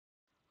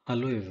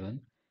Hello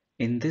everyone.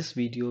 In this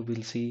video,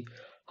 we'll see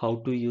how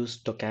to use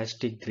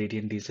stochastic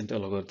gradient descent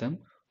algorithm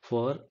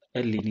for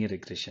a linear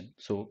regression.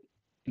 So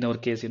in our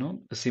case,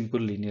 a simple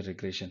linear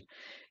regression.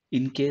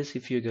 In case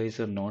if you guys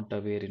are not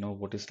aware,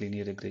 what is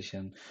linear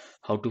regression,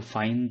 how to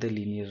find the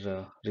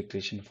linear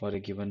regression for a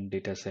given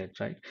data set,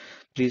 right?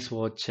 Please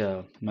watch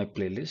my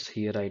playlist.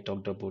 Here I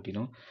talked about,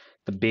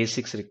 the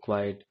basics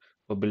required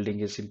for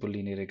building a simple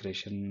linear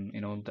regression,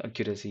 the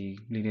accuracy,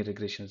 linear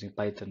regressions in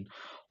Python,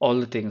 all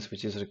the things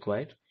which is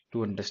required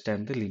to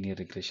understand the linear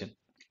regression,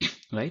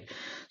 right?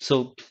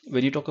 So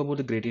when you talk about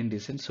the gradient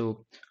descent,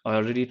 so I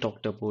already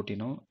talked about,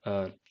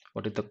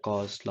 what is the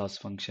cost loss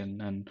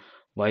function and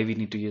why we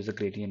need to use the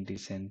gradient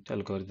descent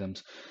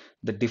algorithms,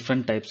 the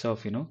different types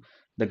of,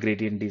 the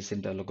gradient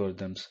descent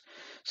algorithms.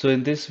 So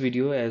in this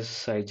video,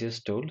 as I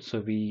just told,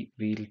 so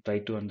we'll try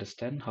to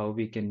understand how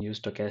we can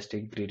use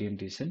stochastic gradient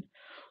descent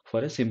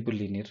for a simple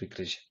linear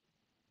regression.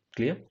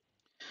 Clear?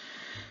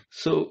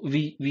 So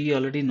we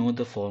already know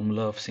the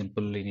formula of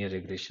simple linear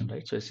regression,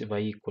 right? So it's y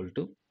equal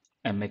to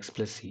mx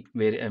plus c,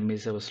 where m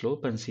is our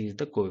slope and c is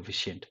the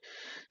coefficient.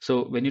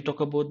 So when you talk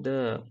about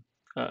the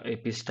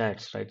AP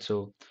stats, right?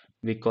 So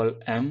we call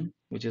m,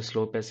 which is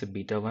slope, as a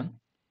beta 1,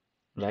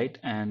 right?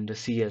 And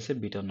c as a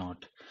beta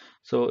naught.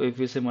 So if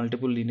we say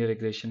multiple linear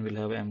regression, we'll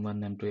have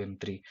m1, m2,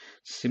 m3.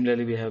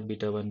 Similarly, we have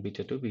beta 1,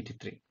 beta 2, beta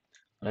 3,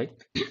 right?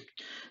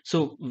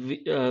 So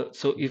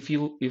if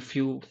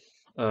you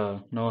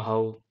know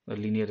how a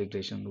linear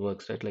regression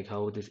works, right? Like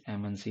how this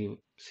M and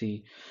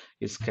C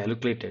is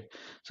calculated.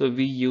 So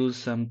we use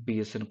some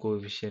Pearson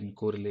coefficient,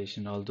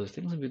 correlation, all those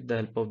things. With the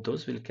help of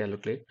those, we'll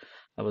calculate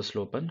our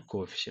slope and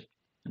coefficient,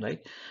 right?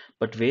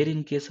 But where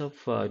in case of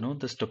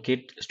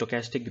the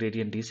stochastic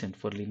gradient descent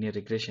for linear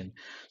regression,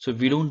 so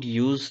we don't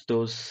use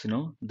those,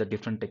 the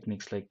different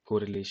techniques like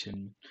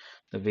correlation,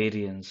 the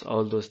variance,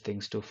 all those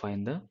things to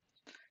find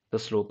the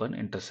slope and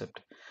intercept.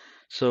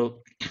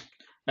 So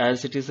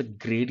as it is a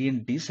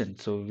gradient descent,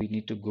 so we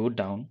need to go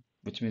down,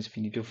 which means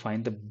we need to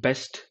find the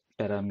best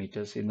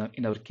parameters.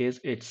 In our case,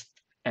 it's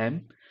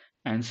M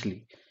and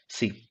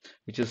C,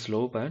 which is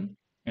slope and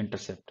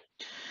intercept.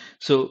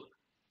 So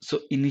so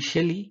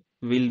initially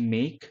we'll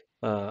make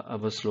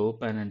our slope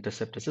and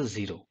intercept as a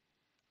 0,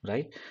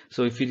 right?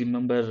 So if you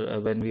remember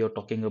when we are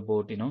talking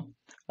about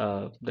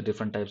the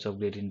different types of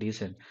gradient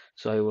descent,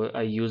 so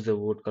I use the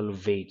word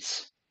called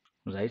weights,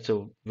 right?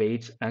 So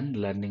weights and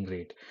learning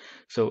rate.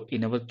 So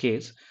in our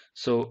case,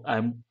 so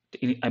I'm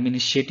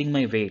initiating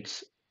my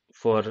weights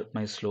for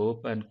my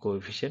slope and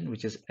coefficient,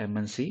 which is m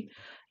and c,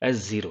 as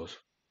zeros,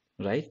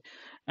 right?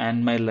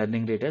 And my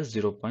learning rate as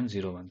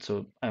 0.01.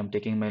 So I'm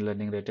taking my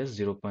learning rate as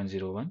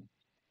 0.01,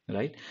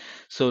 right?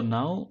 So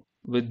now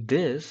with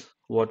this,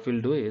 what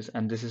we'll do is,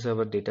 and this is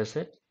our data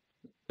set,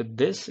 with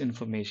this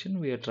information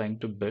we are trying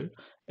to build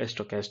a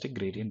stochastic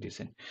gradient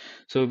descent.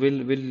 So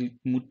we'll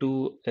move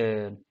to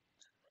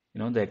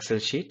the Excel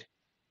sheet,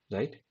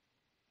 right?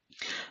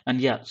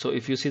 And yeah, so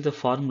if you see the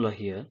formula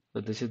here,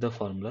 so this is the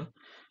formula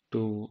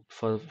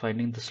for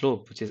finding the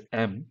slope, which is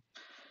m.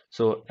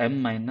 So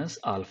m minus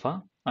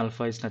alpha.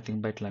 Alpha is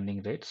nothing but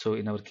learning rate, so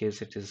in our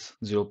case it is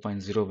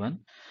 0.01,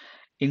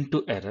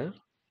 into error,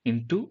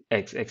 into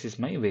x. X is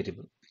my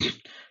variable.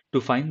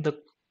 To find the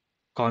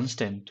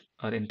constant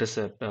or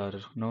intercept, or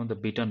the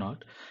beta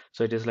naught,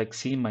 so it is like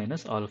c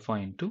minus alpha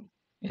into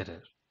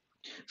error.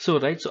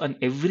 So right, so on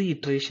every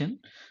iteration,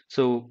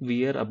 so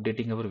we are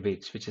updating our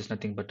weights, which is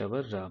nothing but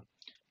our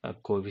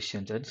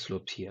coefficients and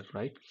slopes here,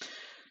 right,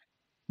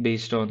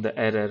 based on the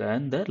error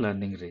and the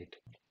learning rate,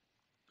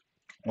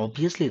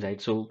 obviously,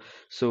 right? So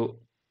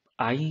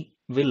I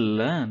will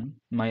learn,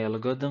 my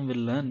algorithm will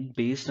learn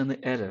based on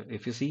the error.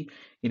 If you see,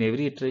 in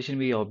every iteration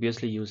we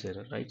obviously use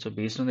error, right? So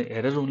based on the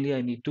error only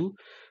I need to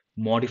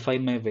modify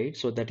my weight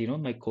so that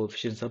my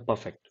coefficients are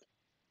perfect.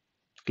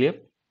 Clear?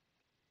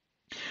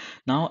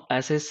 Now,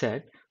 as I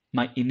said,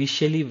 my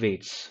initially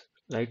weights,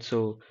 right?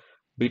 So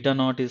beta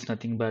naught is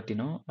nothing but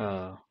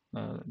the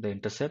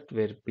intercept,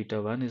 where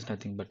beta 1 is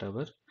nothing but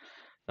our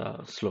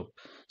slope.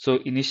 So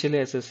initially,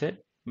 as I said,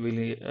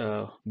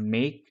 we'll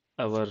make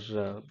our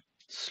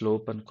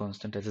slope and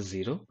constant as a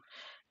 0,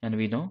 and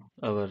we know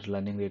our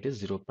learning rate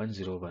is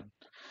 0.01,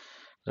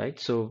 right?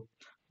 So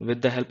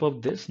with the help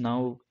of this,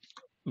 now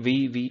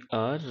we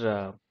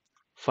are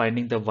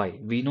finding the y.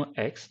 We know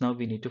x, now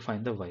we need to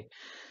find the y,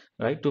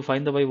 right? To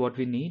find the y, what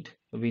we need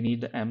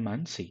the m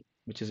and c,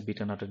 which is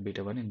beta naught and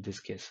beta 1 in this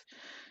case.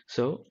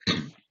 So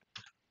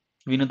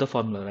we know the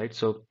formula, right?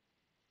 So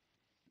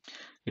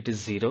it is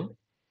 0,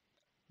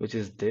 which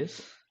is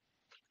this,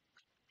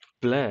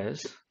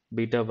 plus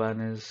beta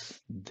 1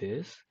 is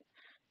this,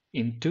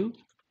 into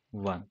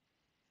 1,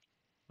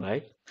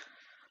 right?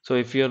 So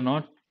if you're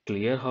not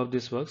clear how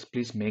this works,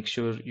 please make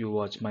sure you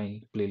watch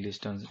my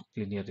playlist on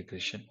linear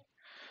regression,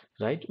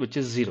 right? Which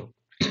is 0.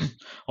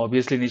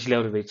 Obviously, initially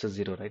our weights are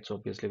 0, right? So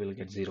obviously we'll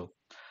get 0.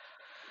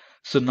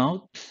 So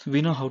now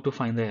we know how to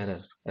find the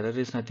error. Error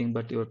is nothing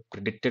but your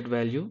predicted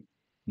value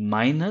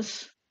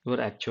minus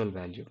your actual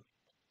value,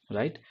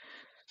 right?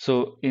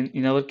 So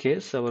in our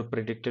case, our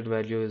predicted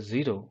value is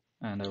 0,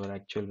 and our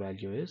actual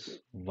value is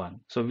 1.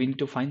 So we need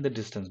to find the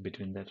distance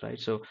between that, right?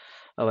 So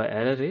our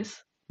error is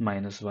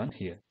 -1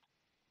 here,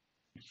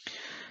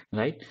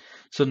 right?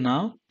 So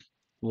now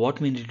what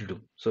we need to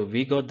do? So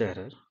we got the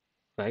error,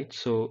 right?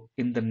 So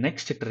in the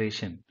next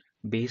iteration,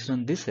 based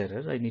on this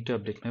error, I need to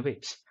update my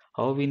weights.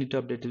 How we need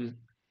to update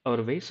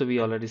our weights? So we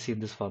already see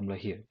this formula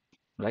here,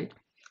 right?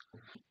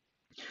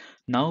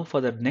 Now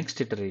for the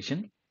next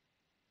iteration,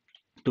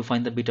 to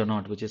find the beta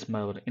naught, which is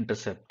our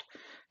intercept,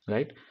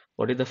 right?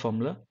 What is the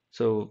formula?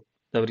 So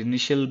our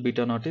initial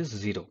beta naught is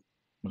 0,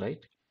 right?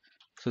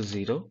 So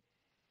 0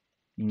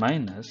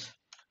 minus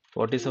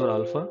what is our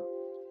alpha?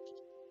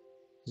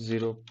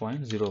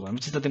 0.01,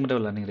 which is nothing but our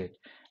learning rate.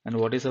 And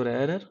what is our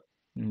error?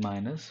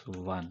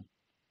 -1,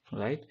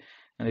 right?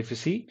 And if you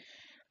see,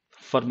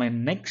 for my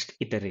next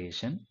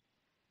iteration,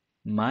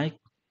 my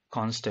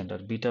constant or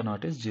beta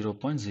naught is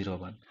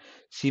 0.01.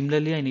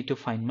 Similarly, I need to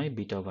find my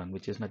beta 1,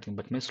 which is nothing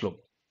but my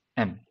slope,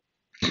 m,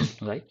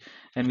 right?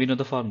 And we know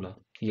the formula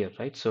here,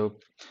 right? So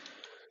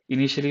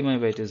initially my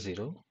weight is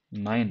 0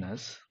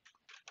 minus,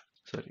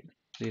 sorry,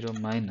 0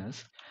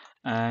 minus,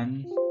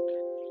 and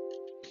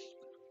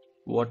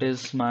what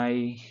is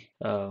my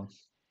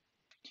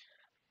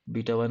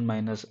beta 1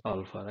 minus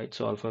alpha, right?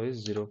 So alpha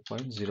is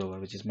 0.01,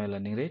 which is my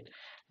learning rate,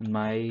 and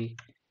my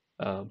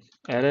uh,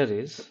 error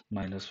is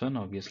 -1,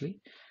 obviously.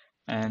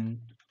 And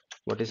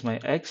what is my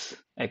x?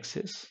 X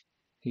is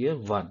here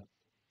 1,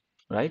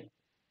 right?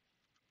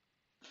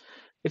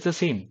 It's the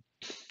same,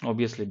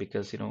 obviously,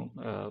 because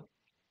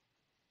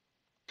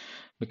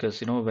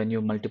when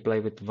you multiply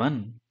with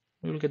 1,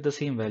 you will get the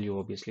same value,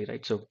 obviously,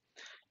 right? So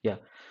yeah,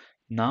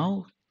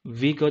 now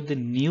we got the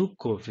new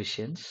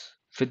coefficients.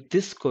 With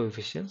this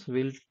coefficients,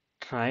 we'll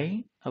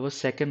try our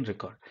second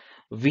record.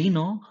 We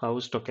know how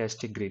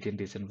stochastic gradient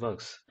descent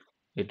works.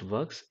 It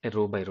works a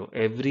row by row.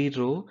 Every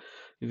row,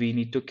 we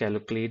need to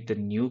calculate the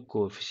new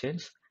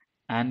coefficients,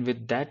 and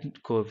with that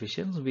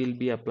coefficients, we'll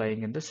be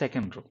applying in the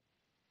second row,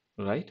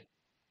 right?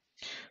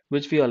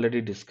 Which we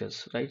already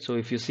discussed, right? So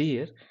if you see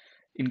here,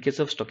 in case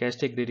of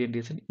stochastic gradient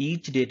descent,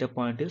 each data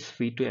point is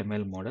fed to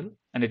ML model,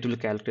 and it will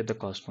calculate the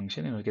cost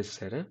function, in our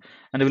case error,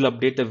 and it will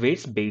update the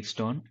weights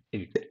based on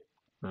it,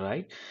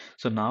 right?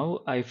 So now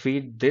I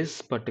feed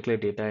this particular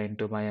data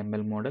into my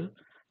ML model,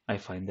 I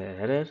find the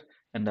error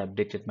and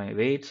updated my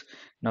weights.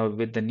 Now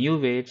with the new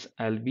weights,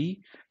 I'll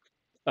be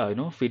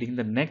feeding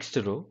the next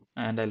row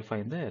and I'll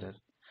find the error,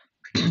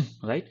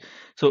 right?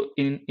 So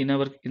in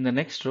the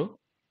next row,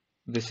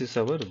 this is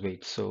our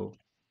weight, so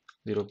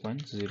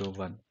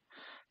 0.01.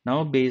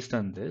 Now based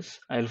on this,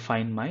 I'll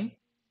find my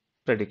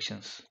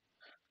predictions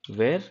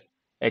where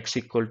x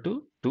equal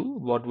to 2,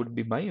 what would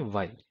be my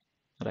y,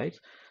 right?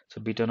 So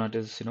beta naught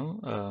is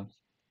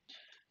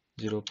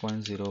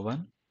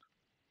 0.01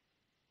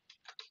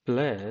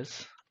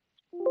 plus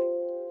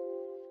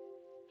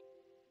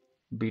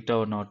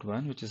beta naught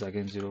 1, which is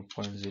again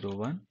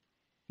 0.01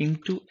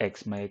 into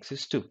x. My x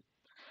is 2.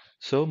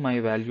 So my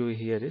value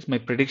here is, my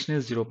prediction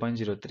is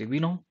 0.03. We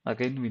know,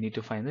 again, we need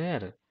to find the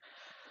error.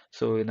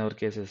 So in our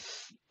case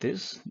is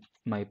this,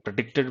 my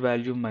predicted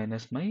value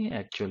minus my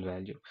actual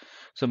value.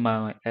 So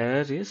my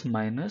error is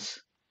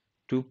minus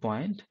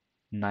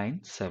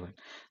 2.97.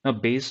 Now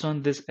based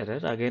on this error,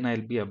 again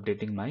I'll be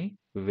updating my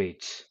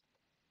weights.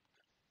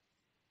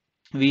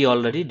 We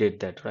already did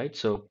that, right?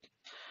 So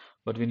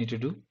what we need to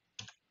do,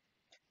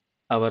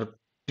 our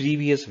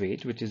previous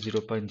weight, which is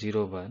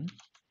 0.01,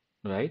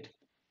 right,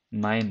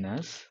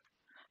 minus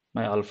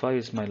my alpha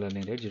is my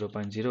learning rate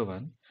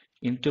 0.01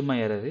 into my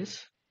error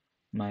is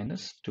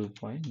minus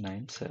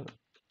 2.97,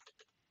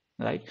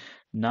 right?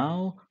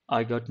 Now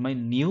I got my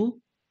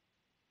new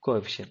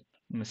coefficient,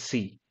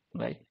 c,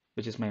 right,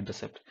 which is my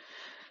intercept.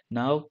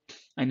 Now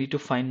I need to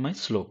find my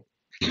slope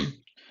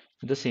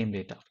with the same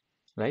data,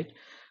 right?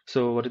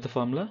 So what is the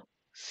formula?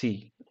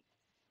 C,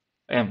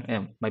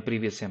 m, my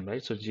previous m,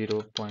 right? So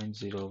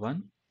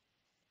 0.01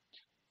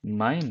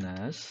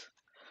 minus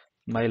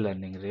my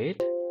learning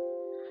rate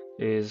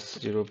is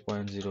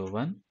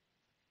 0.01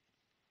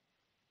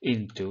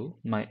 into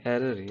my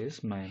error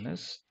is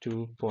minus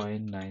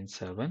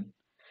 2.97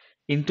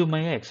 into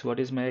my x. What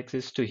is my x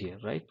is 2 here,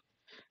 right?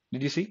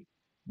 Did you see?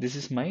 This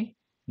is my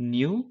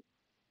new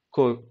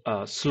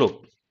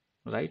slope,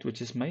 right?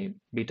 Which is my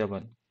beta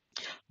 1.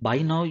 By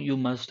now you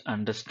must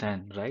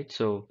understand, right?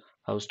 So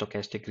how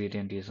stochastic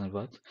gradient descent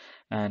works,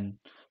 and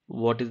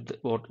what is the,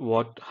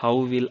 what how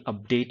we'll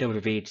update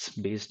our weights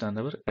based on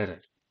our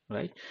error,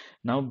 right?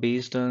 Now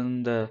based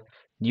on the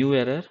new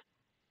error,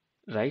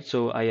 right?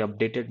 So I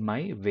updated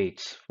my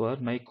weights for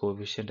my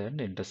coefficient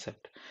and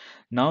intercept.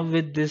 Now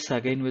with this,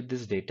 again with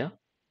this data,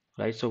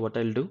 right? So what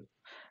I'll do,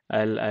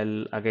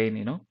 I'll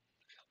again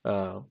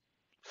uh,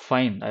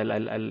 fine,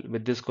 I'll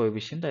with this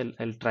coefficient,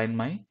 I'll try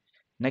my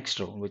next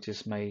row, which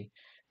is my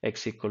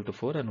x equal to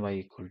 4 and y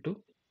equal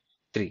to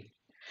 3,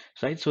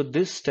 right? So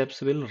these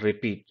steps will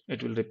repeat,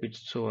 it will repeat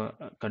so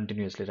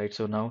continuously, right?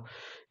 So now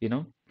you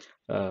know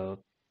uh,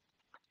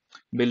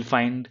 we'll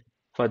find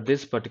for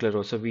this particular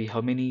row, so we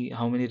how many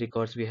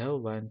records we have?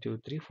 1 2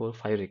 3 4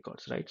 5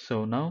 records, right?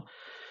 So now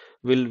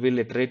we'll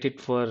iterate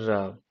it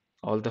for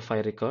all the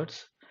 5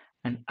 records,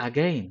 and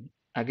again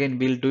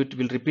we'll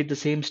repeat the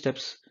same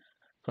steps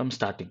from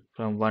starting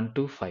from 1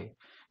 to 5.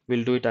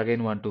 We'll do it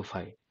again 1 to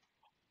 5,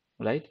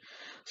 right?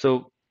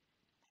 So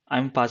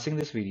I'm passing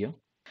this video.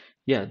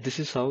 Yeah, this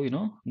is how,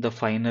 the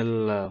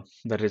final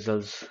the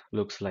results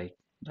looks like,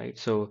 right?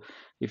 So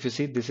if you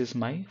see, this is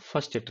my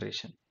first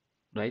iteration,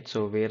 right?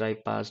 So where I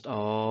passed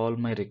all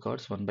my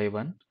records one by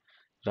one,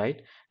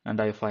 right?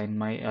 And I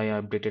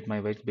updated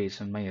my weights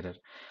based on my error.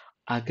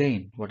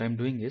 Again, what I'm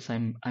doing is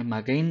I'm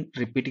again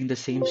repeating the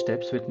same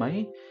steps with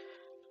my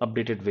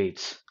updated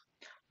weights,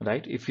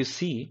 right? If you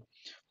see,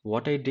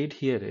 what I did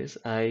here is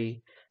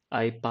I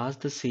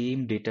passed the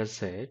same data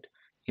set,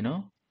 you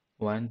know,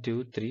 one,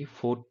 two, three,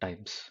 4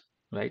 times,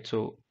 right?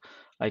 So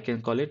I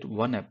can call it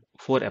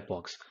 4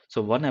 epochs.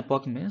 So one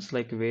epoch means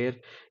like where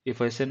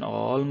if I send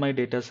all my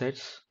data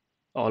sets,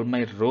 all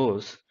my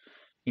rows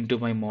into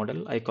my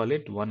model, I call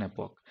it one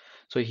epoch.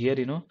 So here,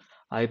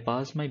 I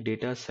pass my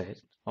data set,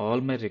 all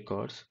my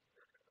records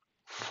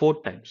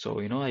 4 times. So,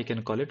 I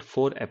can call it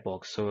 4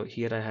 epochs. So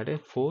here I had a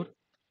 4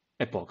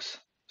 epochs.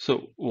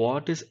 So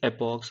what is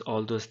epochs,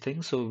 all those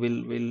things? So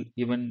we'll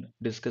even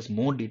discuss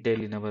more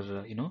detail in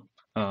our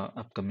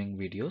upcoming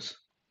videos.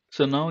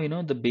 So now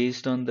the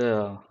based on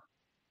the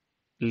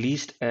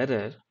least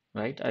error,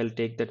 right? I'll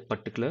take that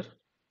particular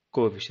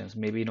coefficients.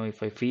 Maybe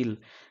if I feel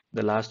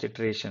the last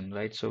iteration,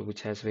 right? So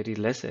which has very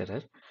less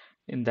error,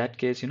 in that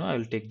case,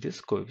 I'll take this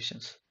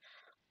coefficients,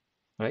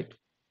 right?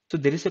 So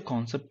there is a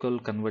concept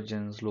called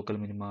convergence, local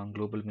minima,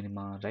 global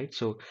minima, right?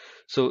 So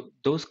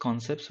those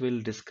concepts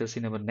we'll discuss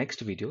in our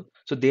next video.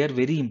 So they are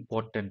very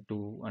important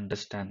to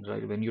understand,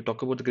 right? When you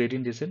talk about the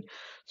gradient descent,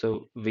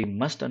 so we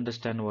must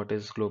understand what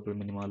is global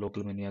minima,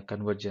 local minima,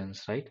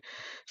 convergence, right?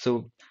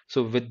 So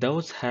with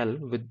those help,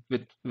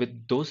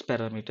 with those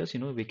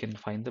parameters, we can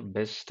find the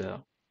best,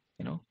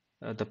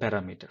 the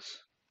parameters,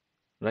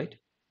 right?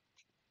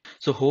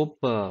 So hope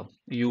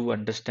you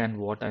understand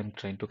what I'm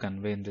trying to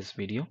convey in this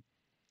video,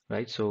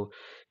 right? So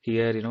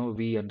here,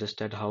 we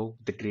understand how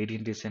the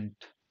gradient descent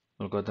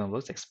algorithm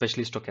works,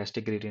 especially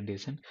stochastic gradient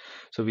descent.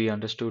 So we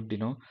understood,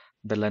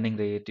 the learning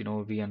rate,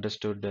 we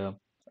understood,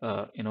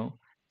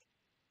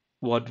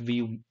 what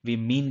we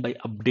mean by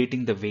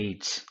updating the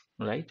weights,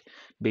 right?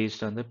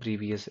 Based on the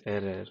previous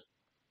error,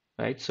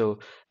 right? So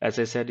as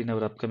I said in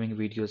our upcoming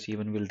videos,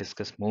 even we'll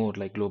discuss more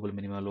like global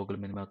minima, local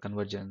minima,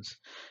 convergence,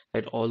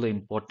 right? All the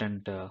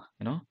important,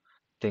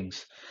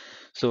 things.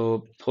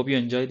 So hope you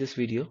enjoy this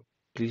video.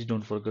 Please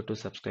don't forget to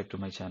subscribe to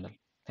my channel.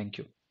 Thank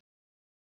you.